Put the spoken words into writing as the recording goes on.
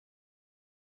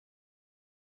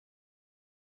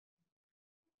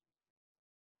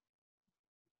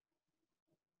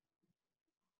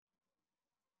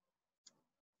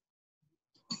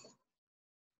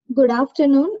Good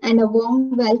afternoon and a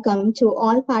warm welcome to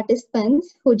all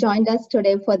participants who joined us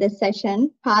today for this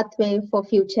session, Pathway for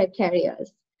Future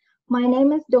Careers. My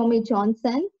name is Domi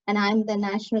Johnson and I'm the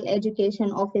National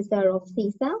Education Officer of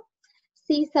CISA.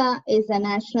 CISA is a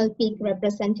national peak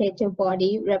representative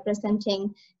body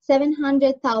representing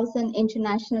 700,000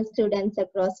 international students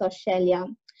across Australia.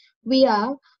 We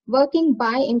are working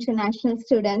by international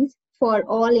students for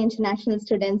all international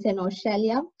students in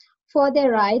Australia for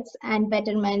their rights and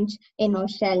betterment in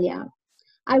Australia.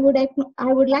 I would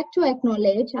like to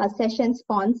acknowledge our session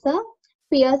sponsor,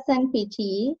 Pearson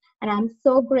PTE, and I'm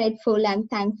so grateful and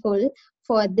thankful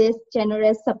for this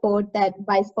generous support that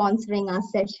by sponsoring our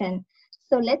session.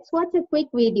 So let's watch a quick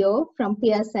video from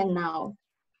Pearson now.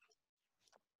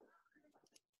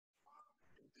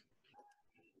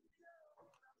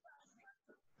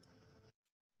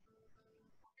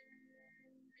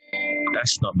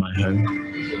 That's not my home.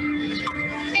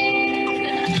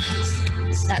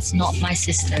 That's not my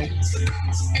sister.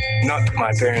 Not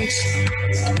my parents.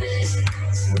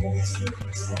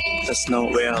 That's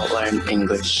not where I learn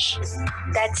English.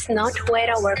 That's not where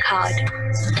I work hard.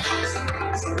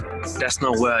 That's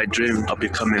not where I dream of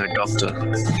becoming a doctor.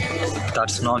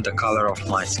 That's not the color of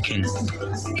my skin.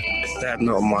 That's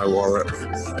not my wallet.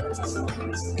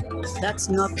 That's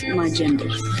not my gender.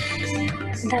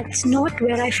 That's not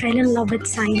where I fell in love with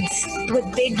science,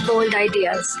 with big, bold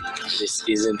ideas. This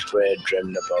isn't where I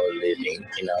dreamed about living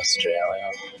in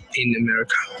Australia. In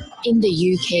America. In the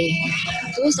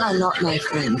UK. Those are not my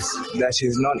friends. That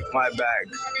is not my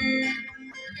bag.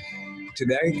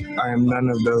 Today, I am none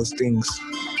of those things.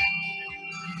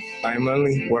 I am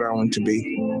only what I want to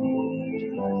be.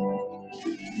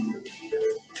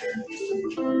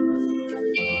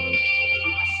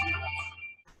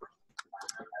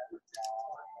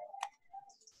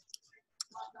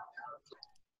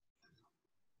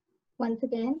 Once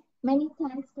again, many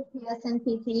thanks to Pearson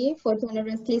PTE for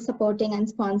generously supporting and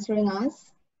sponsoring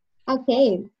us.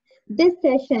 Okay, this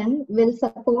session will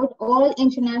support all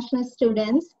international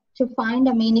students to find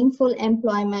a meaningful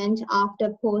employment after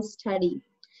post-study.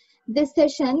 This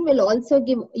session will also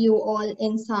give you all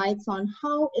insights on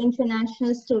how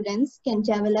international students can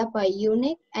develop a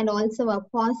unique and also a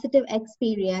positive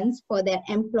experience for their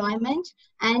employment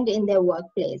and in their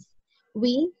workplace.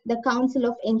 We, the Council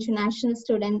of International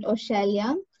Students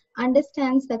Australia,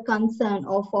 understands the concern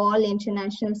of all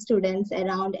international students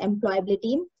around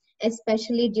employability,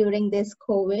 especially during this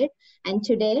COVID. And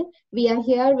today, we are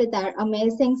here with our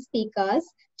amazing speakers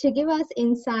to give us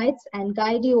insights and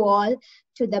guide you all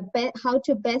to how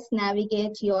to best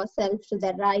navigate yourself to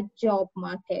the right job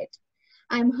market.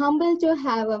 I'm humbled to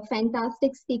have a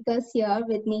fantastic speakers here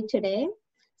with me today.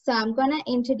 So I'm gonna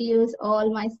introduce all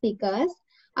my speakers.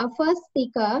 Our first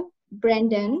speaker,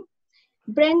 Brendon.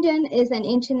 Brendon is an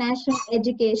international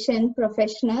education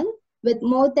professional with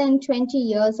more than 20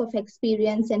 years of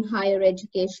experience in higher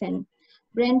education.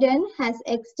 Brendon has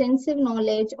extensive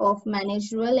knowledge of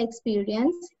managerial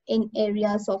experience in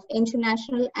areas of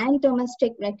international and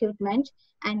domestic recruitment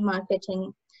and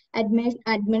marketing,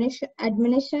 admissions,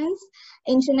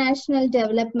 international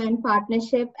development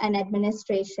partnership and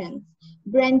administration.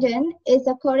 Brendon is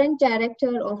a current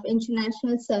Director of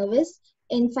International Service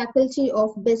in Faculty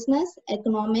of Business,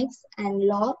 Economics and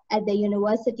Law at the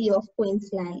University of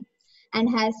Queensland and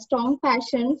has strong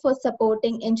passion for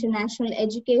supporting international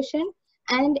education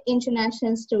and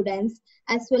international students,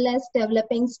 as well as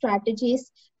developing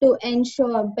strategies to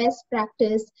ensure best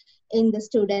practice in the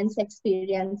students'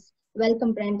 experience.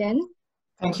 Welcome, Brendon.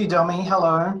 Thank you, Domi.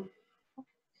 Hello.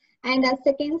 And our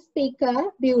second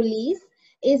speaker, Beau,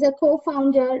 is a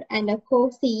co-founder and a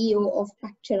co-CEO of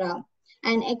Practera,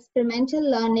 an experimental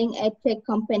learning edtech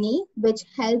company which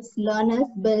helps learners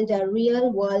build a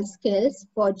real-world skills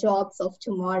for jobs of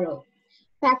tomorrow.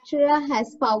 Practera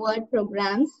has powered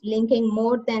programs linking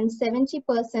more than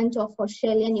 70% of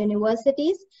Australian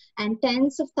universities and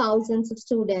tens of thousands of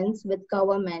students with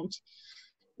government,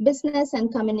 business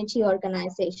and community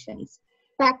organizations.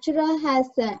 Practera has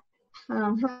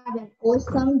have an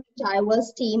awesome,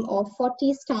 diverse team of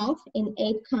 40 staff in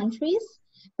 8 countries.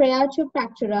 Prior to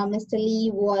Practera, Mr. Lee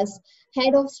was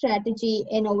Head of Strategy,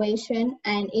 Innovation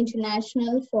and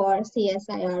International for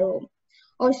CSIRO,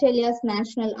 Australia's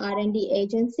national R&D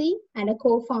agency, and a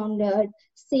co-founded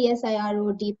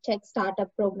CSIRO Deep Tech Startup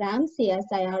Program,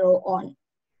 CSIRO ON.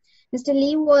 Mr.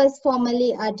 Lee was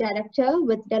formerly a director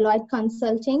with Deloitte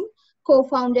Consulting,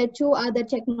 co-founded 2 other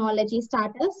technology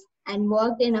startups, and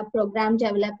worked in a program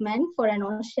development for an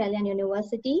Australian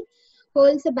university,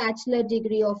 holds a bachelor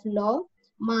degree of law,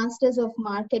 masters of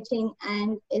marketing,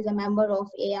 and is a member of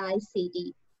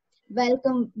AICD.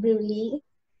 Welcome, Beau.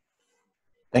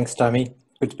 Thanks, Domi.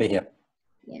 Good to be here.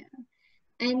 Yeah.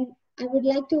 And I would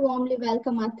like to warmly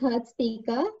welcome our third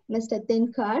speaker, Mr.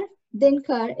 Dinkar.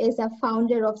 Dinkar is a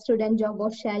founder of Student Job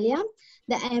Australia,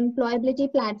 the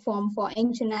employability platform for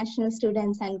international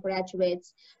students and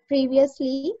graduates.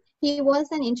 Previously, he was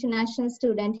an international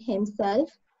student himself.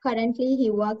 Currently,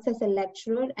 he works as a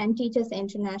lecturer and teaches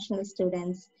international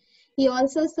students. He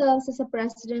also serves as a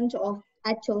president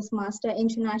at Toastmaster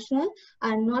International,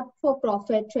 a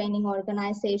not-for-profit training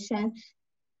organization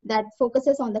that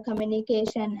focuses on the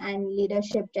communication and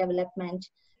leadership development.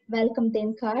 Welcome,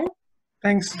 Dinkar.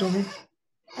 Thanks, Domi.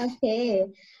 Okay,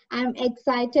 I'm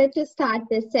excited to start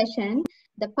this session,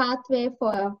 the pathway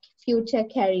for future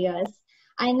careers.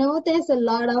 I know there's a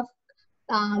lot of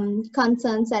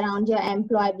concerns around your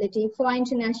employability for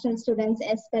international students,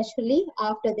 especially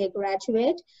after they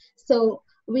graduate. So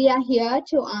we are here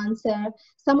to answer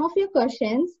some of your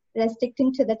questions,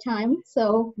 restricting to the time.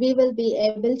 So we will be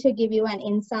able to give you an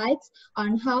insights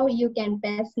on how you can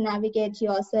best navigate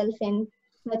yourself in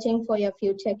searching for your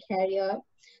future career.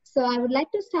 So I would like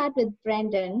to start with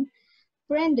Brendon.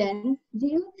 Brendon, do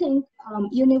you think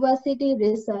university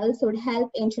results would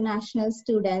help international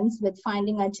students with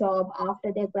finding a job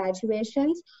after their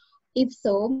graduations? If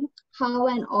so, how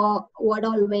and what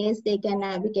all ways they can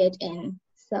navigate in?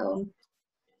 So,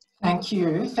 Thank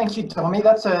you, Domi.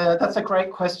 That's a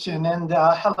great question, and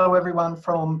hello everyone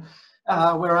from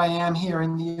where I am here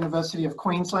in the University of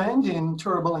Queensland in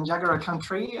Turrbal and Jagera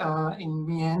country in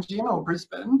Meanjin or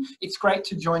Brisbane. It's great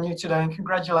to join you today, and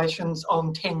congratulations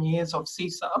on 10 years of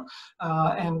CISA,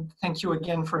 and thank you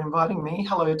again for inviting me.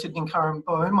 Hello to Dinkar and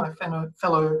Beau, my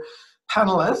fellow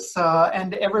panelists,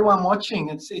 and everyone watching.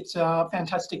 It's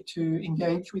fantastic to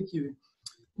engage with you.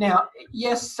 Now,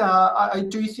 yes, I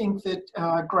do think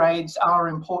that grades are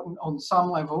important on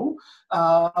some level,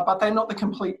 but they're not the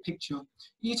complete picture.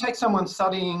 You take someone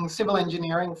studying civil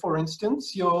engineering, for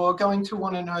instance, you're going to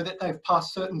want to know that they've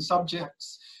passed certain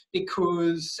subjects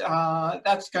because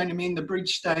that's going to mean the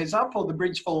bridge stays up or the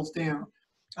bridge falls down.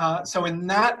 So in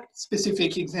that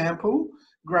specific example,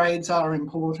 grades are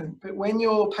important. But when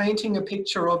you're painting a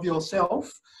picture of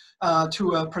yourself,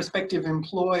 to a prospective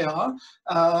employer,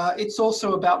 it's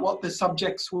also about what the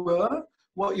subjects were,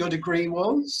 what your degree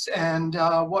was, and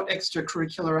what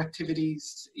extracurricular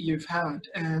activities you've had.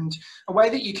 And a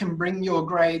way that you can bring your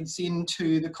grades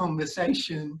into the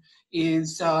conversation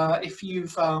is if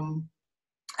you've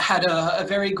had a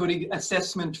very good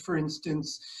assessment, for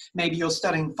instance, maybe you're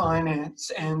studying finance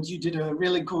and you did a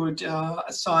really good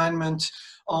assignment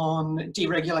on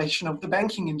deregulation of the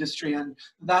banking industry, and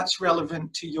that's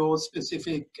relevant to your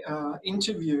specific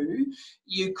interview,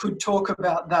 you could talk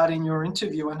about that in your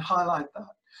interview and highlight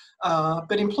that.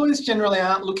 But employers generally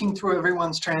aren't looking through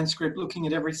everyone's transcript, looking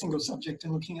at every single subject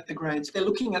and looking at the grades. They're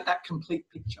looking at that complete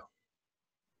picture.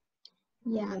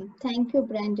 Yeah, thank you,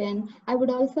 Brendon. I would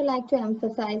also like to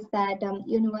emphasize that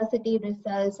university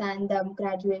results and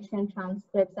graduation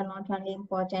transcripts are not only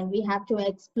important. We have to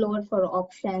explore for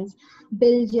options,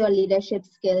 build your leadership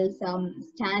skills,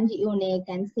 stand unique,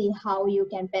 and see how you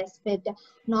can best fit.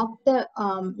 Knock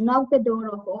the door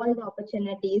of all the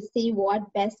opportunities. See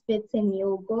what best fits in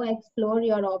you. Go explore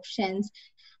your options.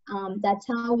 That's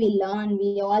how we learn.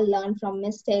 We all learn from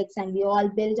mistakes, and we all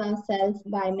build ourselves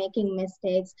by making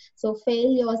mistakes. So fail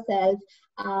yourself,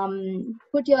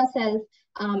 put yourself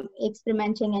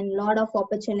experimenting in a lot of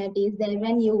opportunities there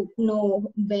when you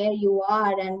know where you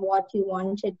are and what you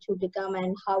wanted to become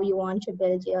and how you want to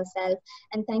build yourself.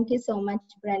 And thank you so much,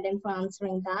 Brendon, for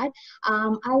answering that.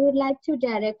 I would like to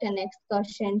direct the next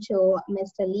question to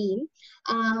Mr. Lee.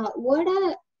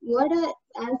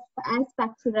 As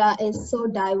Practera is so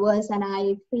diverse, and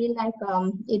I feel like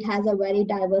it has a very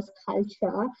diverse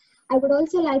culture, I would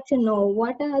also like to know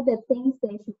what are the things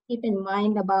they should keep in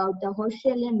mind about the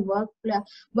Australian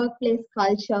workplace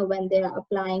culture when they are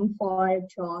applying for a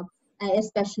job,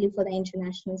 especially for the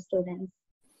international students.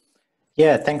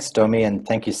 Yeah, thanks, Domi, and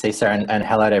thank you, CISA, and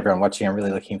hello to everyone watching. I'm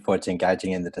really looking forward to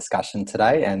engaging in the discussion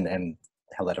today, and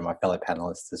hello to my fellow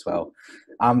panelists as well.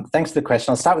 Thanks for the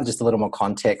question. I'll start with just a little more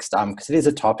context because it is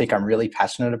a topic I'm really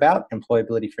passionate about,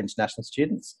 employability for international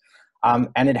students.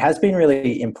 And it has been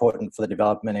really important for the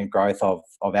development and growth of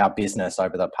our business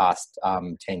over the past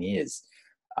 10 years.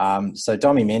 So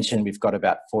Domi mentioned we've got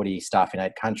about 40 staff in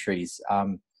 8 countries.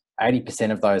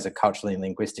 80% of those are culturally and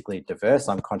linguistically diverse.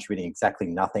 I'm contributing exactly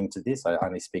nothing to this. I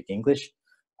only speak English,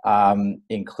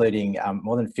 including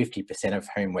more than 50% of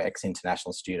whom were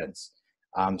ex-international students.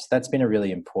 So that's been a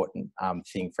really important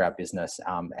thing for our business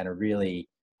and a really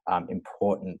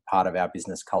important part of our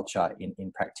business culture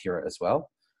in Practera as well.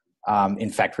 In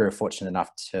fact, we were fortunate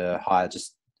enough to hire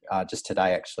just just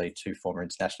today, actually, 2 former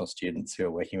international students who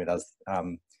are working with us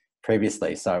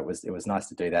previously. So it was nice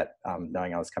to do that,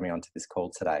 knowing I was coming onto this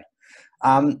call today.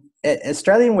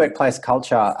 Australian workplace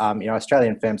culture,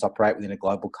 Australian firms operate within a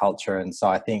global culture. And so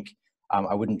I think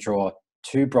I wouldn't draw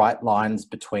too bright lines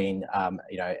between,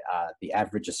 the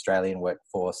average Australian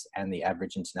workforce and the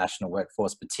average international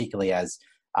workforce, particularly as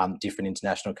different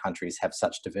international countries have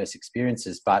such diverse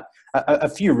experiences. But a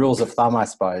few rules of thumb, I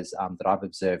suppose, that I've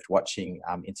observed watching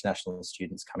international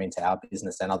students come into our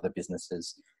business and other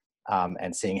businesses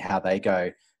and seeing how they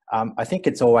go. I think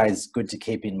it's always good to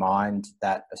keep in mind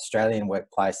that Australian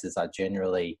workplaces are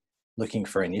generally looking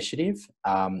for initiative,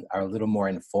 are a little more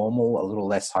informal, a little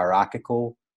less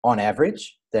hierarchical on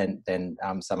average than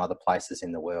some other places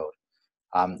in the world.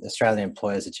 Australian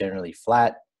employers are generally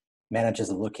flat. Managers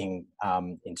are looking,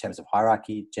 in terms of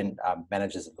hierarchy,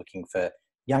 managers are looking for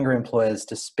younger employers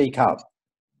to speak up,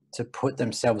 to put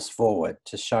themselves forward,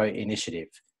 to show initiative.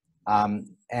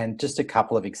 And just a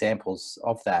couple of examples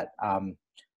of that.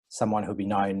 Someone who'll be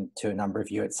known to a number of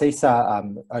you at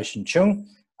CISA, Ocean Chung,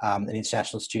 an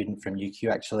international student from UQ,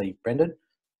 actually, Brendon,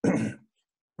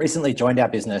 recently joined our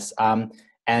business.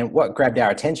 And what grabbed our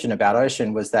attention about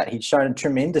Ocean was that he'd shown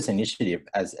tremendous initiative,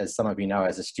 as some of you know,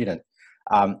 as a student.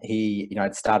 He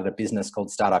had started a business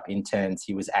called Startup Interns.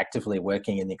 He was actively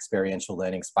working in the experiential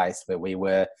learning space where we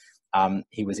were.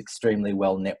 He was extremely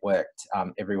well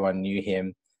networked. Everyone knew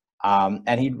him.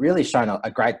 And he'd really shown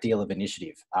a great deal of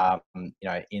initiative, in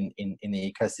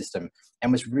the ecosystem,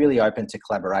 and was really open to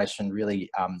collaboration, really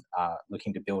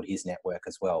looking to build his network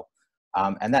as well.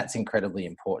 And that's incredibly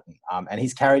important. And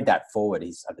he's carried that forward.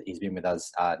 He's been with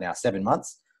us now 7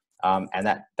 months, and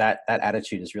that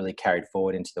attitude is really carried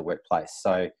forward into the workplace.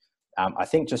 So I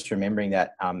think just remembering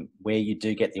that where you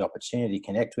do get the opportunity to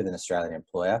connect with an Australian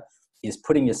employer is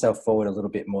putting yourself forward a little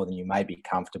bit more than you may be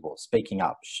comfortable, speaking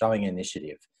up, showing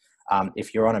initiative.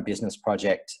 If you're on a business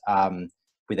project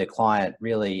with a client,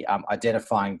 really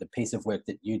identifying the piece of work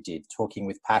that you did, talking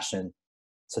with passion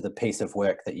to the piece of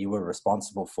work that you were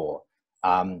responsible for.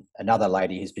 Another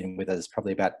lady who's been with us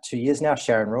probably about 2 years now,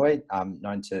 Sharon Roy,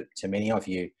 known to many of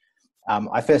you.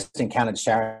 I first encountered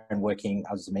Sharon working,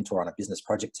 I was a mentor on a business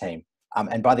project team.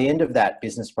 And by the end of that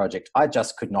business project, I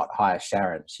just could not hire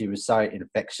Sharon. She was so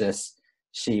infectious.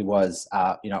 She was,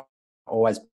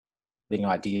 always putting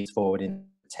ideas forward in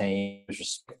team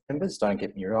members, don't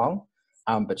get me wrong,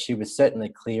 but she was certainly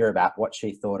clear about what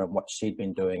she thought and what she'd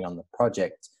been doing on the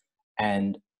project.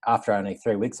 And after only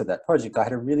 3 weeks of that project, I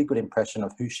had a really good impression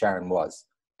of who Sharon was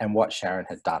and what Sharon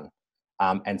had done.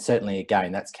 And certainly,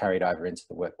 again, that's carried over into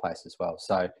the workplace as well.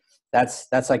 So that's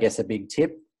I guess, a big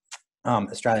tip.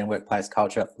 Australian workplace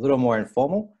culture, a little more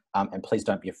informal, and please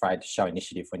don't be afraid to show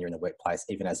initiative when you're in the workplace,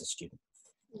 even as a student.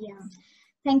 Yeah.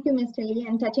 Thank you, Mr. Lee.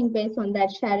 And touching base on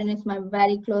that, Sharon is my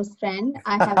very close friend.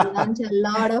 I have learned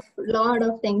a lot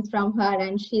of things from her,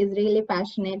 and she is really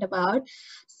passionate about.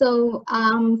 So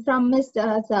from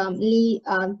Mr. Lee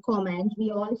comment, we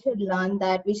all should learn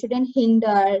that we shouldn't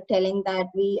hinder telling that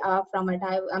we are from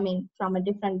a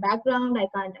different background. I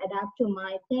can't adapt to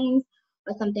my things,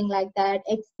 or something like that.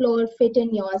 Explore, fit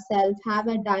in yourself, have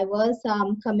a diverse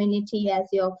community as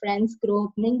your friends group,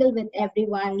 mingle with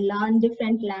everyone, learn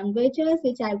different languages,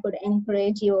 which I would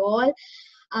encourage you all.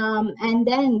 And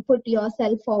then put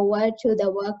yourself forward to the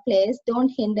workplace.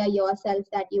 Don't hinder yourself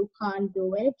that you can't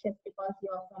do it just because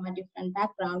you're from a different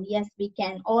background. Yes, we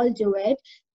can all do it.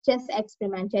 Just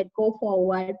experiment it, go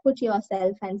forward, put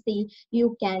yourself and see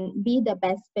you can be the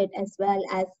best fit as well,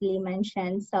 as Lee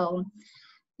mentioned. So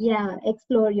yeah,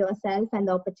 explore yourself and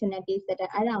the opportunities that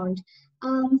are around.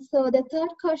 So the third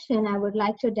question I would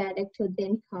like to direct to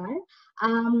Dinkar.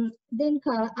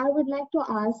 Dinkar, I would like to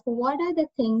ask, what are the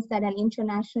things that an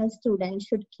international student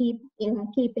should keep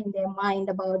in their mind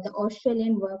about the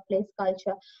Australian workplace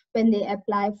culture when they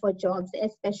apply for jobs,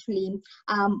 especially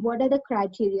what are the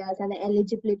criteria and the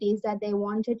eligibilities that they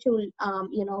wanted to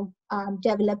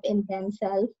develop in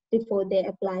themselves before they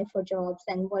apply for jobs,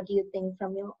 and what do you think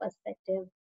from your perspective?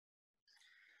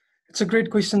 It's a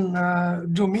great question,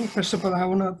 Domi. First of all, I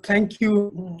want to thank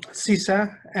you,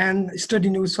 CISA and Study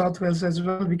New South Wales as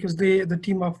well, because the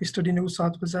team of Study New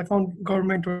South Wales, I found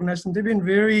government organization, they've been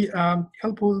very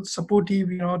helpful, supportive,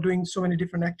 doing so many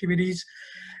different activities.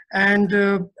 And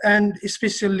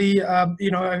especially,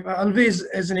 I always,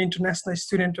 as an international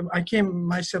student, I came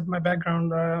myself, my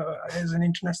background as an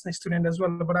international student as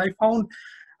well, but I found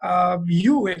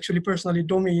you actually personally,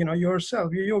 Domi,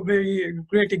 yourself, you're a very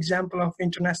great example of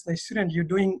international student. You're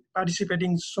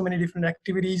participating in so many different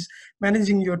activities,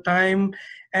 managing your time,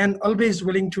 and always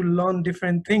willing to learn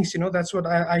different things. That's what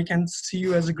I can see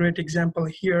you as a great example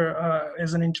here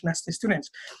as an international student.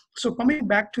 So coming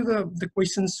back to the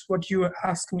questions, what you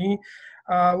asked me,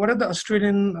 what are the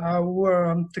Australian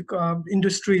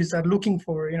industries are looking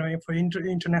for, for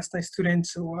international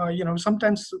students?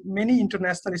 Sometimes many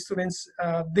international students,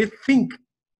 they think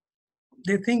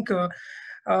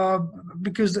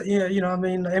because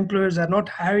employers are not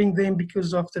hiring them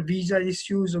because of the visa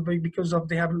issues, or because of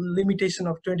they have limitation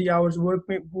of 20 hours work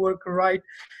right.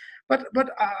 But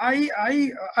I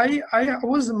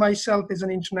was myself as an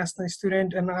international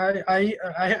student, and I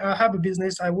have a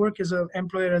business. I work as an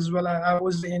employer as well. I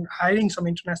was in hiring some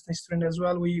international student as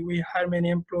well. We hire many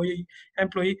employee.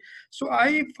 So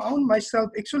I found myself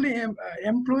actually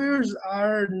employers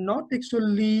are not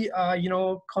actually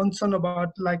concerned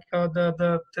about like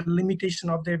the limitation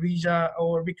of their visa,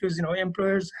 or because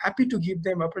employers happy to give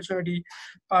them opportunity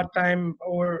part-time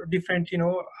or different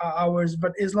hours,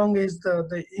 but as long as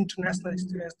the international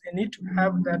students, they need to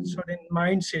have that certain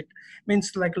mindset,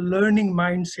 means like learning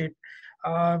mindset,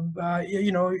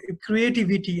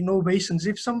 creativity, innovations.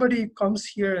 If somebody comes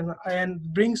here and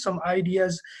brings some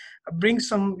ideas, brings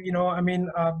some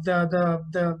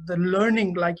the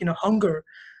learning, like hunger,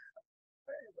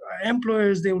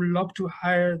 employers, they would love to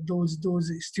hire those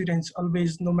students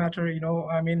always, no matter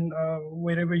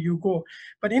wherever you go.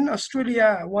 But in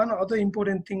Australia, one other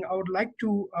important thing I would like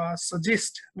to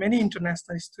suggest many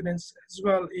international students as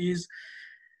well is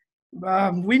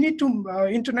we need to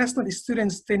international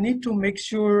students, they need to make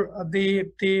sure they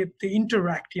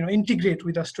interact, integrate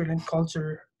with Australian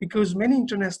culture, because many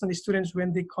international students,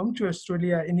 when they come to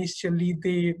Australia initially,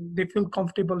 they feel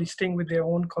comfortable staying with their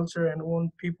own culture and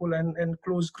own people and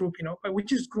close group,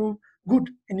 which is good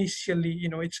initially.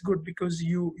 It's good because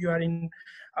you are in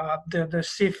the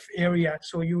safe area,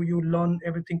 so you learn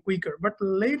everything quicker. But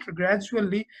later,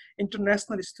 gradually,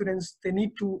 international students, they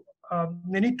need to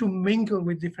mingle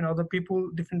with different other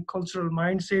people, different cultural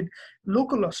mindset,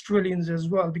 local Australians as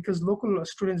well, because local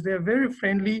Australians, they are very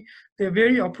friendly, they're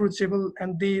very approachable,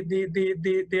 and they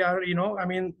are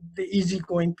the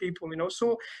easygoing people.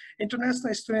 So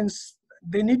international students,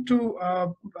 they need to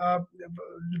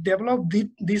develop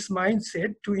this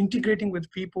mindset to integrating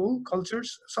with people,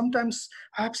 cultures. Sometimes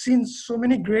I've seen so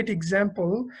many great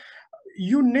examples.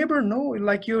 You never know,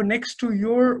 like you're next to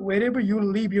wherever you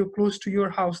live, you're close to your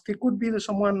house, there could be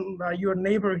someone, your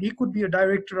neighbor, he could be a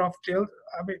director of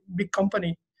big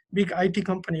company, big IT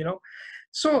company,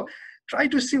 So try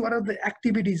to see what are the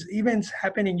activities, events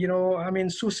happening,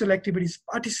 social activities,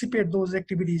 participate those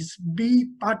activities,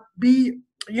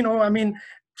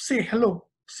 say hello.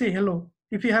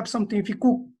 If you have something, if you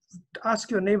cook, ask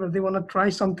your neighbor, they want to try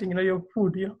something, your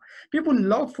food, people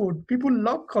love food, people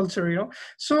love culture,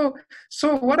 so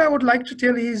what I would like to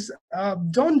tell is,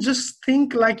 don't just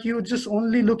think like you just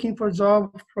only looking for a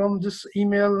job from just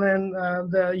email and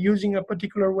using a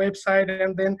particular website,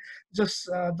 and then just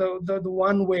the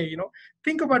one way,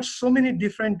 think about so many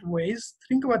different ways,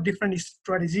 think about different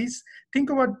strategies, think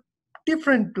about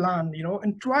different plan,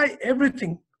 and try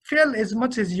everything, fail as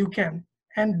much as you can,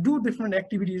 and do different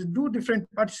activities,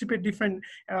 participate different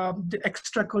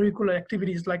extracurricular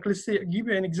activities. Like, let's say, give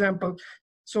you an example.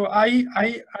 So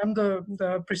I'm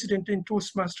the president in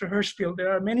Toastmaster Hirschfield.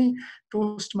 There are many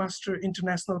Toastmaster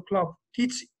International Club,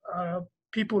 teach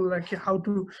people like how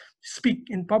to speak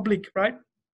in public, right?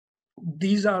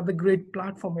 These are the great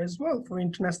platform as well for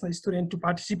international students to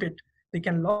participate. They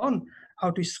can learn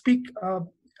how to speak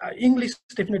English.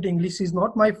 Definitely English is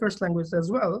not my first language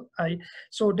as well.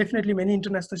 So definitely many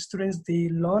international students, they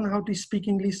learn how to speak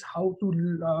English, how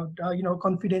to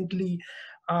confidently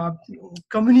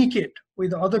communicate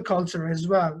with other culture as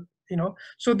well.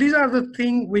 So these are the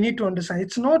things we need to understand.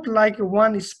 It's not like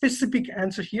one specific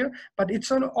answer here, but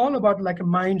it's all about like a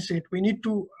mindset. We need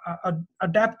to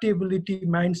adaptability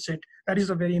mindset. That is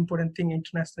a very important thing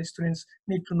international students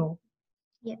need to know.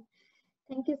 Yeah.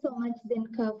 Thank you so much,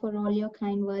 Dinkar, for all your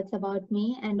kind words about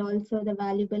me, and also the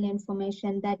valuable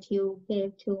information that you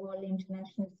gave to all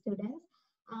international students.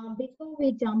 Before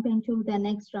we jump into the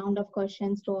next round of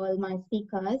questions to all my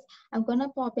speakers, I'm going to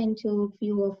pop into a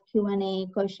few of Q&A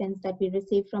questions that we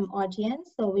received from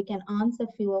audience, so we can answer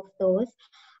a few of those.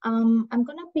 I'm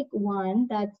going to pick one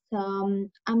that's,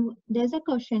 there's a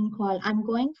question called, I'm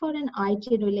going for an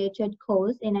IT related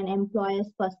course in an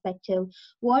employer's perspective.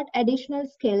 What additional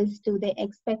skills do they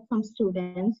expect from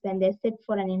students when they sit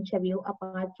for an interview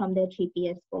apart from their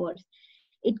GPS scores?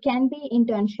 It can be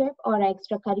internship or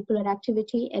extracurricular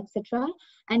activity, etc.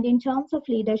 And in terms of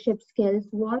leadership skills,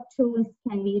 what tools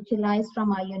can we utilize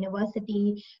from our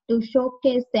university to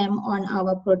showcase them on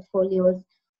our portfolios?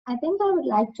 I think I would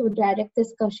like to direct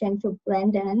this question to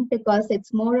Brendon because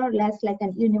it's more or less like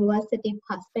an university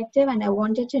perspective, and I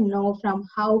wanted to know from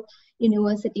how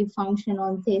university function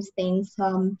on these things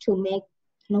to make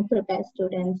prepare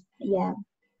students. Yeah.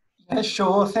 Yeah,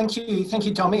 sure. Thank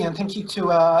you, Domi, and thank you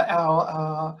to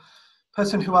our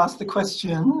person who asked the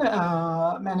question,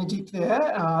 Manadeep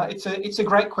there. It's a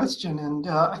great question, and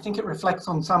I think it reflects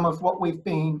on some of what we've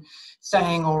been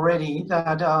saying already,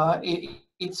 that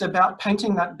it's about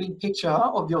painting that big picture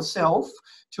of yourself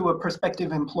to a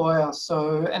prospective employer.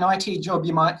 So an IT job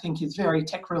you might think is very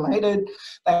tech related.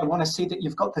 They want to see that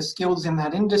you've got the skills in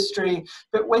that industry.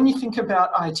 But when you think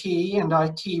about IT and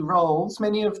IT roles,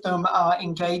 many of them are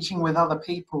engaging with other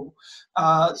people.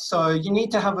 So you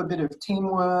need to have a bit of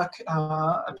teamwork,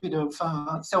 a bit of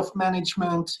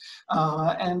self-management,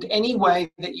 and any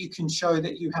way that you can show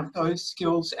that you have those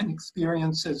skills and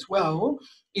experience as well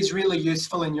is really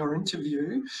useful in your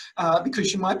interview,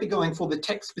 because you might be going for the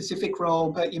tech specific role,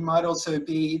 but you might also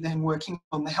be then working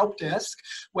on the help desk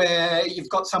where you've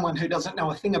got someone who doesn't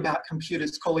know a thing about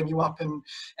computers calling you up and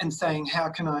saying, how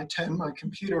can I turn my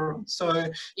computer on? So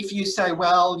if you say,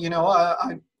 well,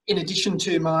 in addition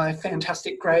to my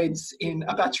fantastic grades in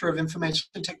a Bachelor of Information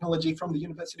Technology from the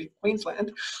University of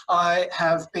Queensland, I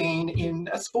have been in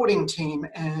a sporting team,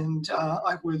 and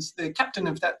I was the captain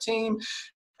of that team.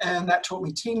 And that taught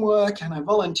me teamwork, and I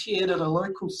volunteered at a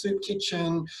local soup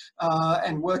kitchen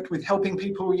and worked with helping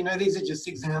people. These are just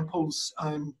examples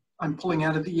I'm pulling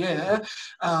out of the air.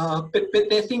 But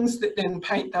they're things that then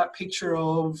paint that picture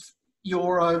of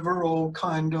your overall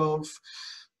kind of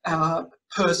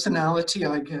personality,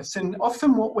 I guess. And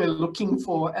often what we're looking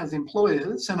for as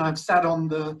employers, and I've sat on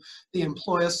the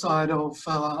employer side of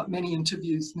many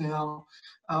interviews now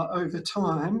over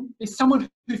time, is someone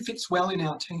who fits well in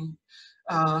our team.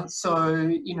 So,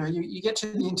 you get to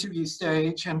the interview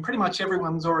stage and pretty much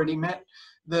everyone's already met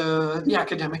the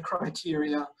academic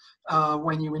criteria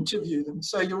when you interview them.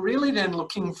 So you're really then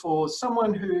looking for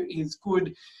someone who is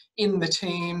good in the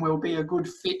team, will be a good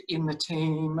fit in the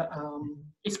team,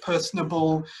 is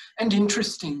personable and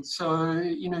interesting. So,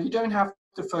 you don't have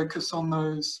to focus on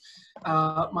those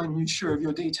minutiae of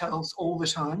your details all the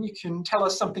time. You can tell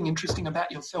us something interesting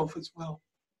about yourself as well.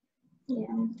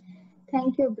 Yeah.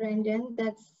 Thank you, Brendon.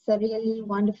 That's a really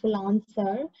wonderful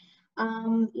answer.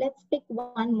 Let's pick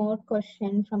one more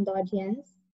question from the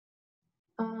audience.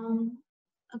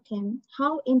 Okay,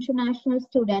 how international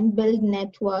students build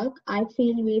network? I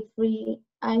think we feel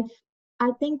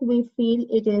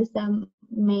it is the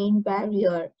main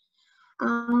barrier.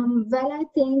 Well, I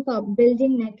think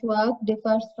building network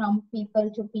differs from people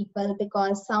to people,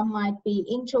 because some might be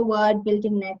introvert,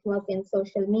 building network in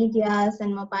social medias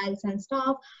and mobiles and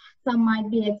stuff. Some might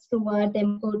be extrovert, they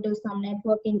go to some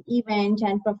networking event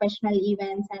and professional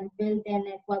events and build their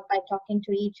network by talking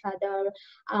to each other.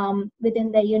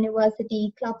 Within the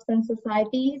university, clubs and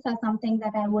societies are something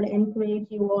that I would encourage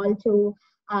you all to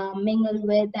mingle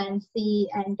with and see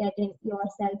and get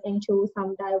yourself into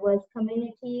some diverse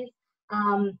communities.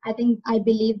 I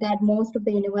believe that most of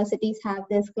the universities have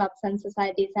these clubs and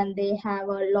societies, and they have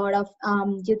a lot of,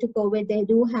 due to COVID, they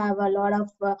do have a lot of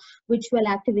virtual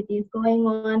activities going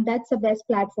on. That's the best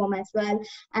platform as well.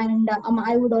 And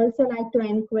I would also like to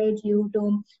encourage you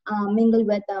to mingle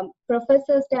with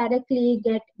professors directly,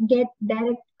 get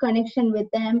direct connection with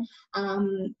them.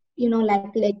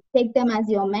 Like take them as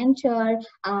your mentor,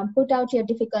 put out your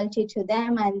difficulty to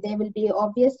them, and they will be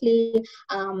obviously,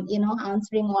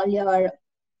 answering all your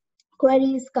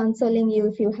queries, consoling you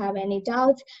if you have any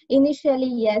doubts. Initially,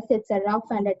 yes, it's a rough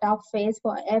and a tough phase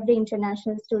for every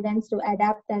international students to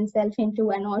adapt themselves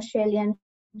into an Australian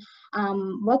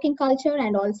working culture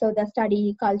and also the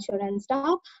study culture and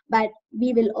stuff. But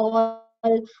we will all,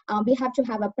 we have to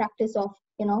have a practice of,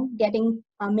 getting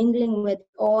mingling with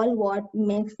all what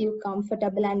makes you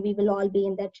comfortable, and we will all be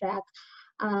in the track.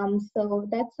 So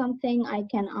that's something I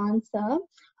can answer.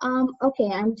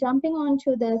 Okay, I'm jumping on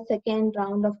to the second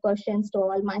round of questions to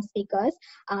all my speakers,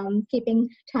 keeping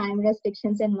time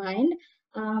restrictions in mind.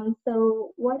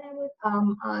 So what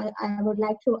I would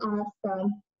like to ask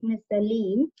Mr.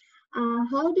 Lee,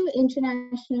 how do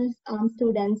international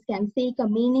students can seek a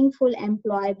meaningful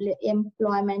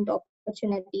employment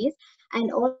opportunities,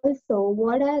 and also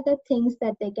what are the things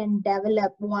that they can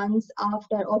develop once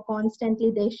after, or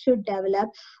constantly they should develop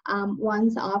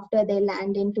once after they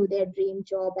land into their dream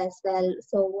job as well?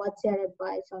 So what's your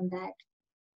advice on that?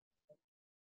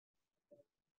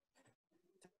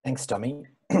 Thanks, Domi.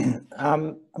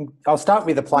 I'll start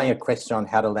with applying a question on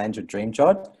how to land your dream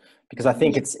job, because I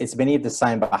think it's many of the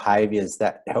same behaviours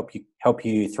that help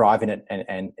you thrive in it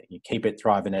and you keep it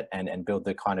thrive in it and build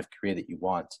the kind of career that you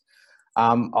want.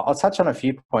 I'll touch on a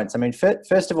few points. I mean,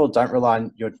 first of all, don't rely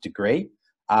on your degree.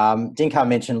 Dinkar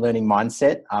mentioned learning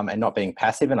mindset and not being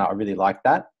passive, and I really like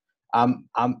that.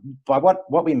 By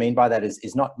what we mean by that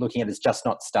is not looking at it as just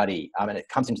not study, and it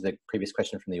comes into the previous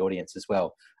question from the audience as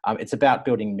well. It's about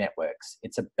building networks.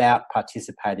 It's about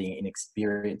participating in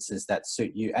experiences that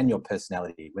suit you and your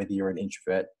personality, whether you're an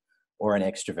introvert or an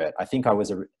extrovert. I think I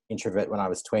was an introvert when I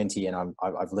was 20, and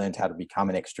I've learned how to become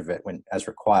an extrovert when as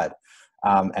required,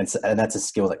 and that's a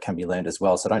skill that can be learned as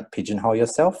well. So don't pigeonhole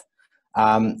yourself.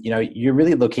 You're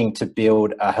really looking to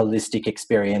build a holistic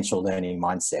experiential learning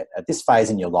mindset. At this phase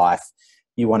in your life,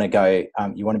 you want to go,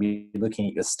 you want to be looking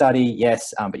at your study,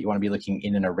 yes, but you want to be looking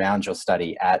in and around your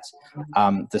study at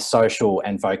the social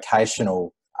and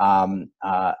vocational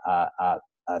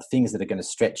things that are going to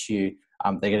stretch you.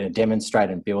 They're going to demonstrate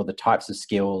and build the types of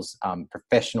skills,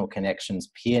 professional connections,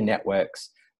 peer networks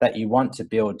that you want to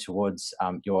build towards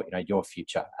your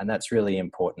future, and that's really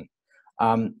important.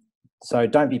 So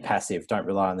don't be passive. Don't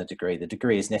rely on the degree. The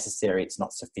degree is necessary. It's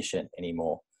not sufficient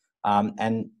anymore.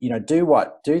 And do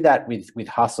that with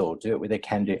hustle. Do it with a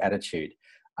can-do attitude.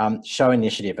 Show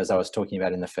initiative, as I was talking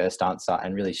about in the first answer,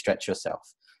 and really stretch yourself.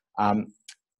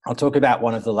 I'll talk about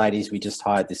one of the ladies we just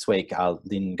hired this week,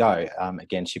 Lynn Go.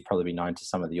 Again, she'd probably be known to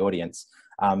some of the audience.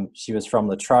 She was from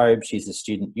La Trobe. She's a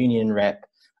student union rep.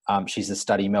 She's a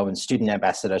Study Melbourne student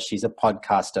ambassador. She's a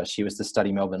podcaster. She was the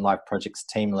Study Melbourne Live Projects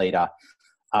team leader.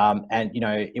 And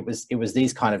it was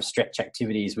these kind of stretch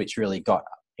activities which really got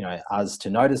us to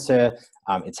notice her.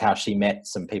 It's how she met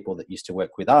some people that used to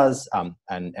work with us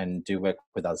and do work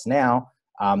with us now.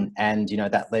 And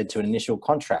that led to an initial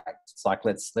contract. It's like,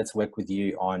 let's work with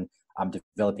you on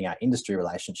developing our industry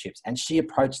relationships. And she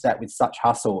approached that with such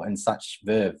hustle and such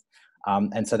verve.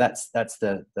 And so that's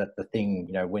the thing.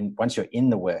 Once you're in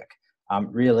the work,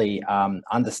 really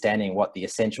understanding what the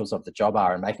essentials of the job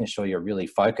are and making sure you're really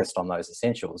focused on those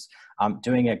essentials,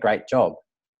 doing a great job,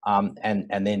 and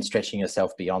then stretching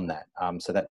yourself beyond that.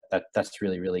 So that's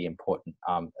really, really important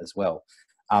as well.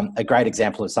 A great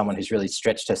example of someone who's really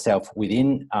stretched herself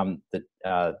within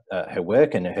her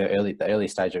work and the early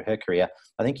stage of her career,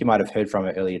 I think you might have heard from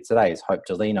her earlier today, is Hope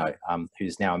Delino,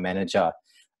 who's now a manager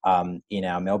in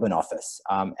our Melbourne office.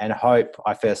 And Hope,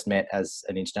 I first met as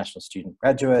an international student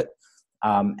graduate.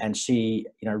 And she,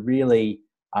 really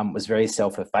was very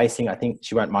self-effacing. I think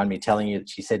she won't mind me telling you that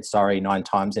she said sorry 9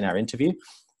 times in our interview.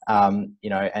 And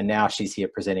now she's here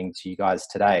presenting to you guys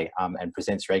today, and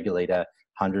presents regularly to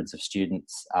hundreds of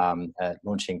students,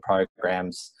 launching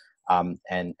programs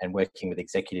and working with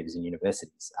executives in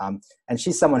universities. And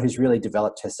she's someone who's really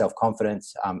developed her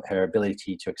self-confidence, her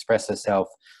ability to express herself,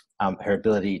 her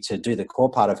ability to do the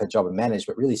core part of her job and manage,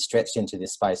 but really stretched into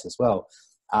this space as well.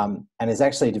 And has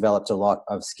actually developed a lot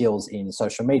of skills in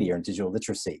social media and digital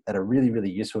literacy that are really, really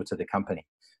useful to the company.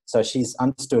 So she's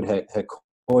understood her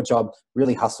core job,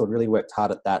 really hustled, really worked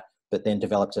hard at that, but then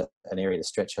developed an area to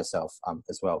stretch herself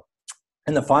as well.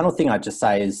 And the final thing I'd just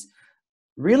say is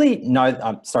really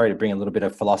I'm sorry to bring a little bit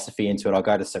of philosophy into it. I'll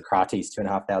go to Socrates,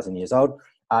 2,500 years old.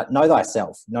 Know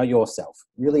thyself, know yourself,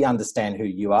 really understand who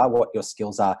you are, what your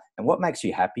skills are, and what makes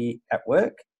you happy at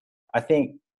work. I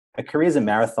think a career is a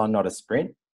marathon, not a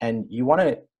sprint. And you want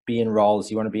to be in roles,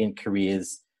 you want to be in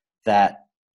careers that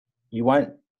you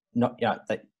won't,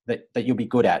 that you'll be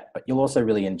good at, but you'll also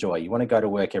really enjoy. You want to go to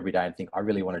work every day and think, I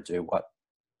really want to do what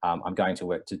I'm going to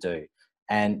work to do.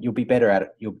 And you'll be better at it.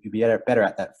 You'll be better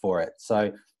at that for it.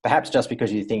 So perhaps just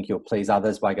because you think you'll please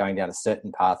others by going down a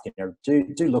certain path, do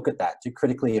look at that, do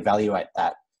critically evaluate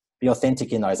that, be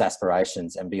authentic in those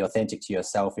aspirations and be authentic to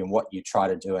yourself in what you try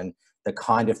to do and the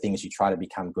kind of things you try to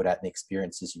become good at and the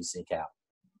experiences you seek out.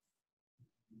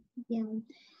 Yeah,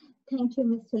 thank you,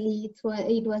 Mr. Lee.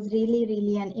 It was really,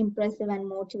 really an impressive and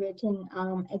motivating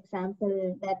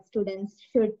example that students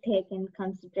should take in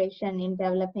consideration in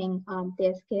developing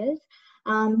their skills.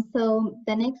 So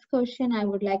the next question I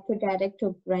would like to direct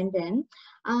to Brendon.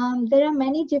 There are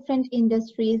many different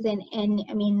industries and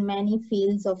many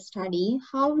fields of study.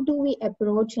 How do we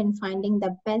approach in finding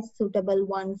the best suitable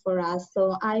one for us?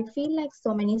 So I feel like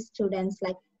so many students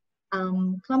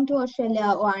come to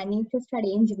Australia, or I need to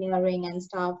study engineering and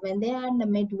stuff. When they are in the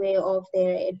midway of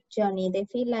their journey, they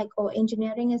feel like, oh,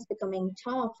 engineering is becoming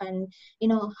tough. And,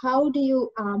 how do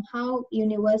you, how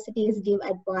universities give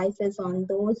advices on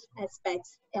those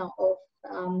aspects of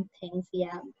things?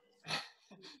 Yeah.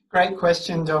 Great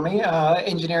question, Domi.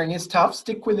 Engineering is tough.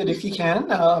 Stick with it if you can.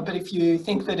 But if you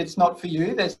think that it's not for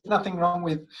you, there's nothing wrong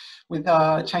with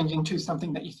changing to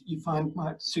something that you find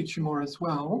might suit you more as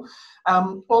well.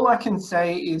 All I can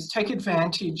say is take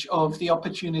advantage of the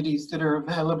opportunities that are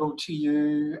available to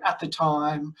you at the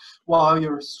time while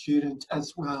you're a student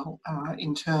as well,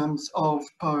 in terms of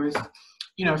both,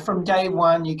 you know, from day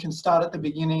one, you can start at the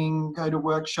beginning, go to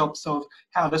workshops of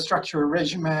how to structure a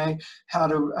resume, how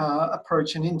to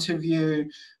approach an interview,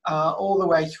 all the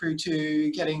way through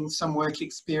to getting some work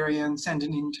experience and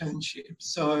an internship.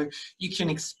 So you can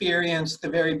experience the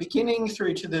very beginning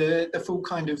through to the full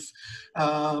kind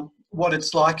of what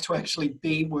it's like to actually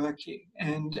be working.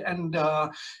 And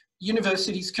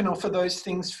universities can offer those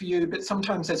things for you, but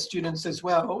sometimes as students as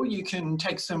well, you can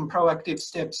take some proactive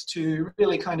steps to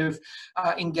really kind of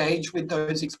engage with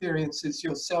those experiences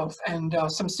yourself. And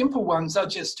some simple ones are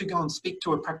just to go and speak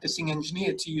to a practicing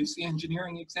engineer, to use the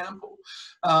engineering example,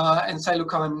 and say,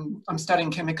 look, I'm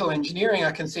studying chemical engineering.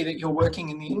 I can see that you're working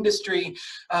in the industry.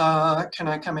 Can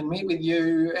I come and meet with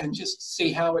you and just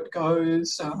see how it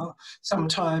goes?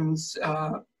 Sometimes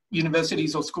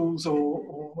universities or schools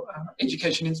or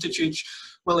education institutes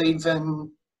will even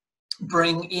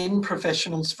bring in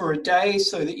professionals for a day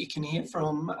so that you can hear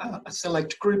from a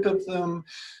select group of them,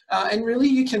 and really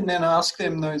you can then ask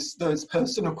them those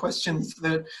personal questions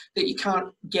that you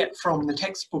can't get from the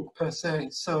textbook per se.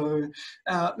 So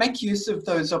make use of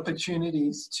those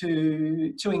opportunities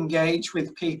to engage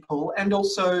with people and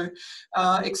also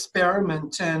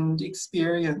experiment and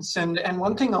experience. And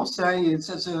one thing I'll say is,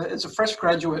 as a fresh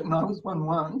graduate, and I was one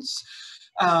once,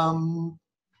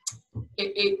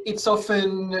 it's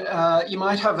often, you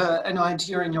might have an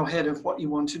idea in your head of what you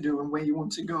want to do and where you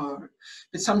want to go,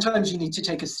 but sometimes you need to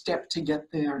take a step to get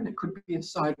there, and it could be a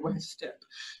sideways step.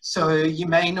 So you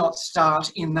may not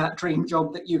start in that dream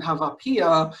job that you have up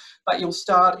here, but you'll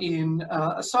start in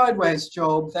a sideways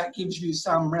job that gives you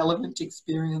some relevant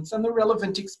experience, and the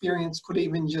relevant experience could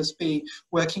even just be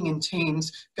working in teams,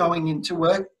 going into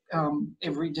work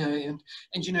every day, and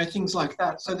you know, things like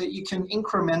that, so that you can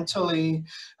incrementally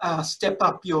step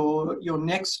up your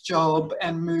next job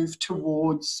and move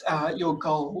towards your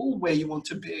goal where you want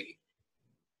to be.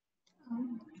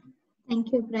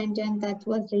 Thank you, Brendon. That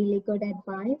was really good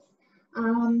advice.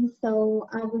 So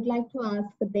I would like to ask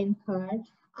the Dinkar,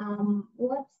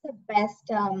 what's the best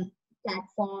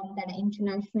platform that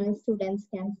international students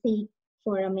can seek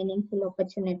for a meaningful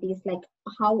opportunities, like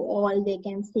how all they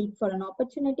can seek for an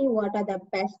opportunity? What are the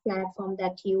best platform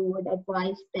that you would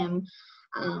advise them,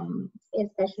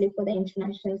 especially for the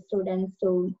international students,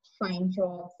 to find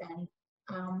jobs? And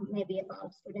maybe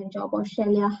about Student Job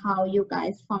Australia, how you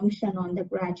guys function on the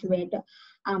graduate,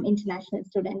 international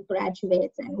student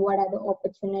graduates, and what are the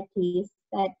opportunities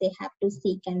that they have to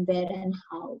seek and where and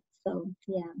how. So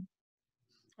yeah.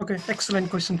 Okay,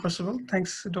 excellent question, first of all.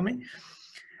 Thanks, Domi.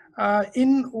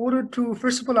 In order to,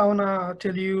 first of all, I want to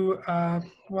tell you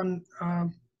one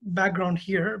background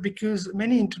here, because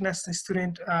many international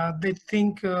students, they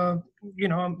think, you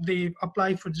know, they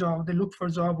apply for job, they look for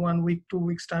job 1 week, 2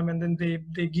 weeks time, and then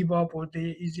they give up, or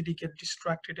they easily get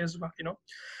distracted as well, you know.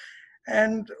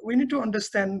 And we need to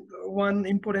understand one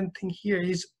important thing here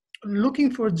is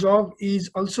looking for a job is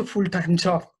also full-time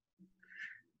job.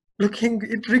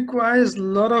 It requires a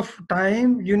lot of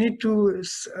time. You need to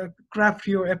craft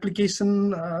your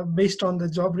application based on the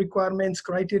job requirements,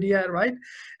 criteria, right?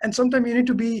 And sometimes you need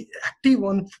to be active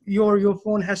on your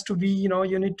phone has to be, you know,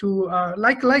 you need to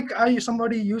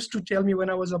somebody used to tell me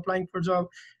when I was applying for job,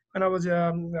 when I was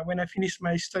when I finished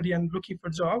my study and looking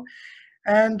for job.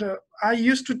 And I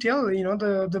used to tell, you know,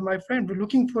 my friend,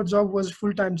 looking for job was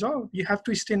full-time job. You have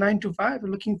to stay 9 to 5,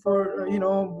 looking for, you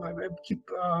know, keep,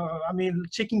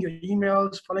 checking your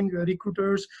emails, following your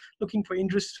recruiters, looking for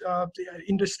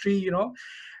industry, you know.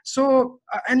 So,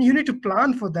 and you need to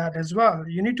plan for that as well.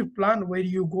 You need to plan where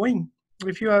you're going.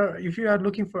 If you are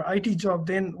looking for IT job,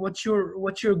 then what's your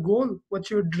goal?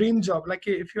 What's your dream job? Like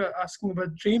if you are asking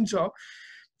about dream job,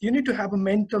 you need to have a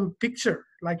mental picture,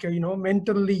 like, you know,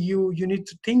 mentally you need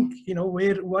to think, you know,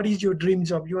 what is your dream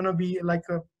job? You want to be like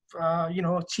a, you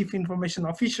know, chief information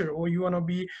officer, or you want to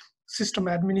be system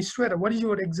administrator? What is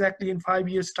your exactly in 5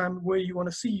 years time where you want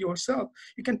to see yourself?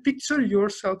 You can picture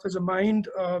yourself as a mind,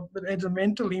 as a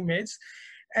mental image,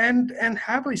 and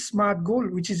have a SMART goal,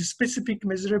 which is a specific,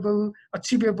 measurable,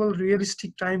 achievable,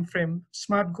 realistic time frame,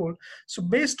 SMART goal. So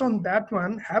based on that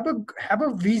one, have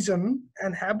a vision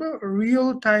and have a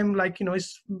real time, like, you know,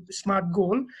 SMART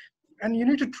goal, and you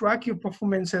need to track your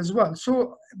performance as well.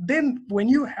 So then when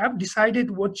you have decided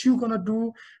what you're going to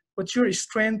do, what your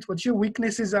strength, what your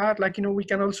weaknesses are. Like, we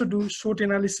can also do SWOT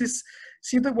analysis,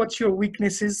 see what your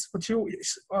weaknesses, what your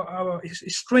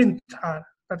strength are.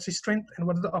 That's the strength, and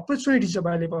what are the opportunities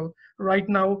available right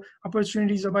now.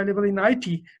 Opportunities available in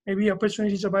IT, maybe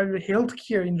opportunities available in